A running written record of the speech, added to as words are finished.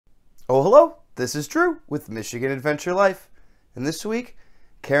Oh, hello, this is Drew with Michigan Adventure Life, and this week,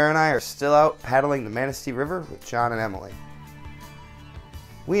 Kara and I are still out paddling the Manistee River with John and Emily.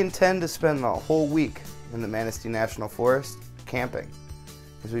 We intend to spend the whole week in the Manistee National Forest camping,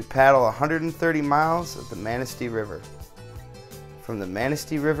 as we paddle 130 miles of the Manistee River. From the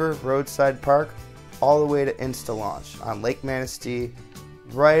Manistee River Roadside Park all the way to Insta Launch on Lake Manistee,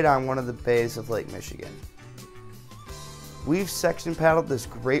 right on one of the bays of Lake Michigan. We've section paddled this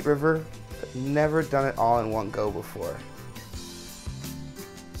great river, but never done it all in one go before.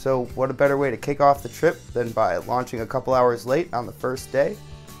 So what a better way to kick off the trip than by launching a couple hours late on the first day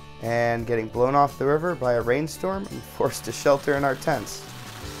and getting blown off the river by a rainstorm and forced to shelter in our tents.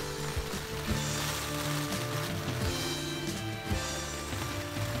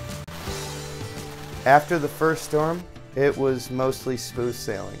 After the first storm, it was mostly smooth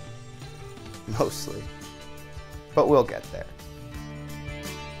sailing. Mostly. But we'll get there.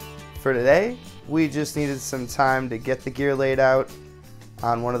 For today, we just needed some time to get the gear laid out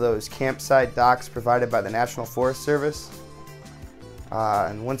on one of those campsite docks provided by the National Forest Service.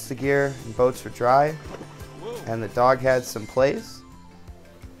 And once the gear and boats were dry and the dog had some plays,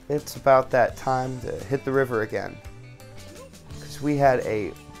 it's about that time to hit the river again. Because we had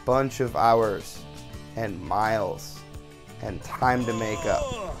a bunch of hours and miles and time to make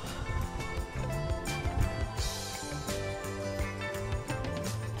up.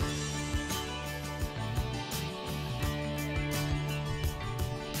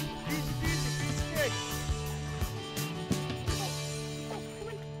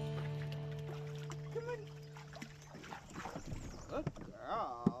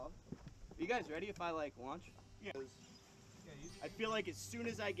 You guys ready if I launch? Yeah. I feel like as soon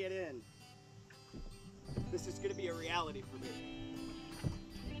as I get in, this is gonna be a reality for me.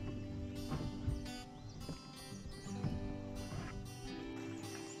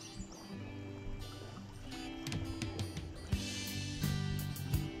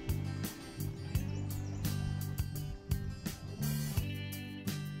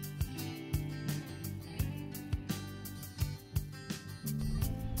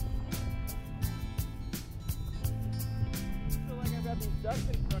 These ducks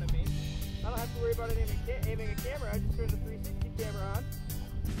in front of me. I don't have to worry about aiming a camera. I just turn the 360 camera on.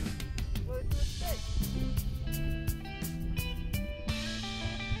 Well, it's a mistake.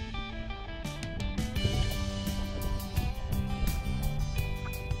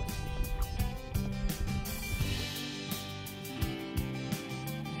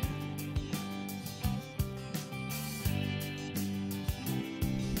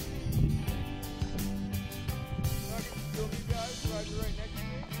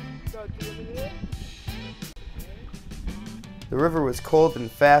 The river was cold and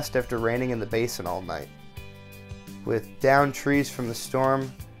fast after raining in the basin all night. With downed trees from the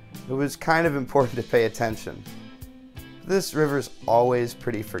storm, it was kind of important to pay attention. This river's always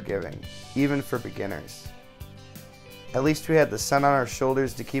pretty forgiving, even for beginners. At least we had the sun on our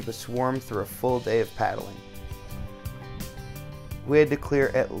shoulders to keep us warm through a full day of paddling. We had to clear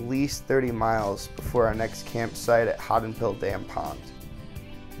at least 30 miles before our next campsite at Hoddenpill Dam Pond.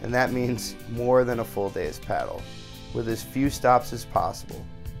 And that means more than a full day's paddle, with as few stops as possible.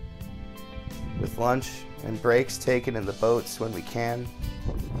 With lunch and breaks taken in the boats when we can.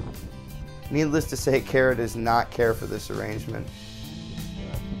 Needless to say, Kara does not care for this arrangement.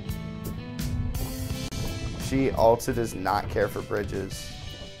 She also does not care for bridges,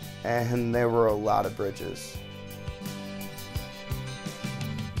 and there were a lot of bridges.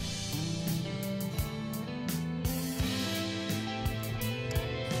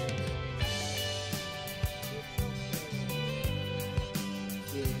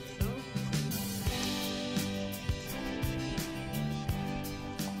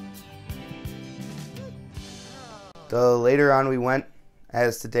 The later on we went,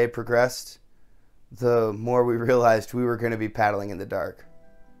 as the day progressed, the more we realized we were going to be paddling in the dark.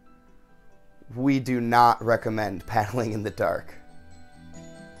 We do not recommend paddling in the dark.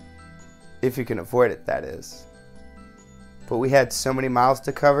 If you can avoid it, that is. But we had so many miles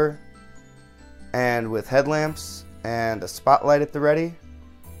to cover, and with headlamps and a spotlight at the ready,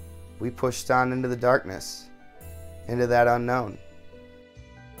 we pushed on into the darkness, into that unknown.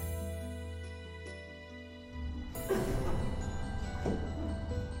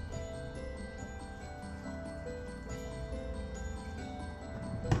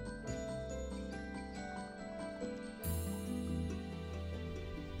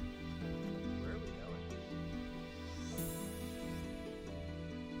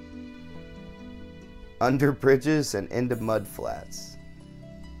 Under bridges and into mud flats.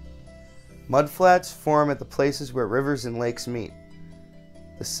 Mud flats form at the places where rivers and lakes meet.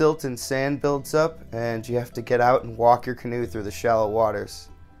 the silt and sand builds up and you have to get out and walk your canoe through the shallow waters.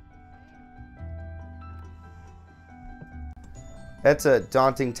 That's a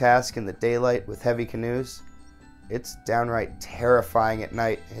daunting task in the daylight with heavy canoes. It's downright terrifying at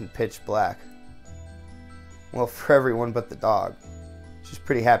night in pitch black. Well, for everyone but the dog. She's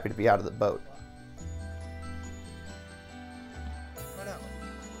pretty happy to be out of the boat.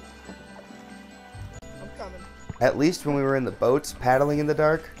 I'm coming. At least when we were in the boats paddling in the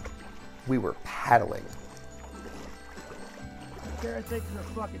dark, we were paddling. Kara thinks we're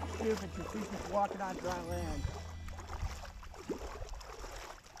fucking stupid because she's just walking on dry land.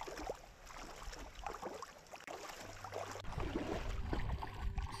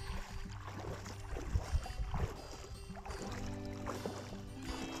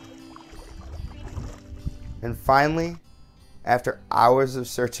 And finally, after hours of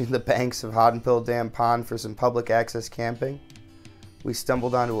searching the banks of Hoddenpill Dam Pond for some public access camping, we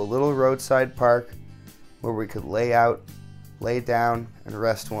stumbled onto a little roadside park where we could lay out, lay down, and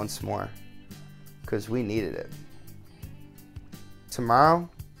rest once more, because we needed it. Tomorrow,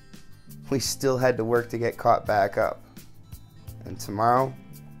 we still had to work to get caught back up. And tomorrow,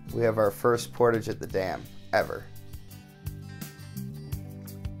 we have our first portage at the dam, ever.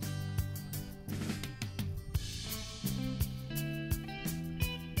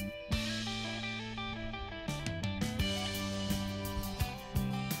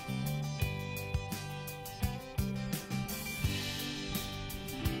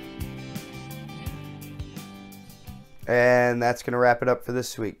 And that's going to wrap it up for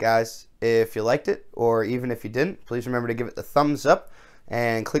this week, guys. If you liked it, or even if you didn't, please remember to give it the thumbs up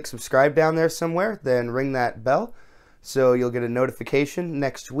and click subscribe down there somewhere. Then ring that bell so you'll get a notification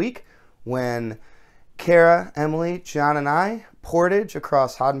next week when Kara, Emily, John, and I portage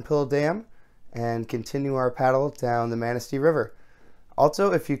across Hoddenpill Dam and continue our paddle down the Manistee River.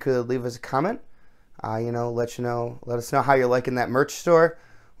 Also, if you could leave us a comment, let us know how you're liking that merch store.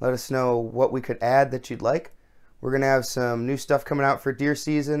 Let us know what we could add that you'd like. We're going to have some new stuff coming out for deer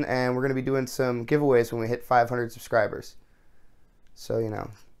season, and we're going to be doing some giveaways when we hit 500 subscribers. So,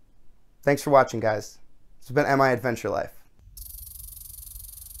 thanks for watching, guys. This has been MIAdventureLife.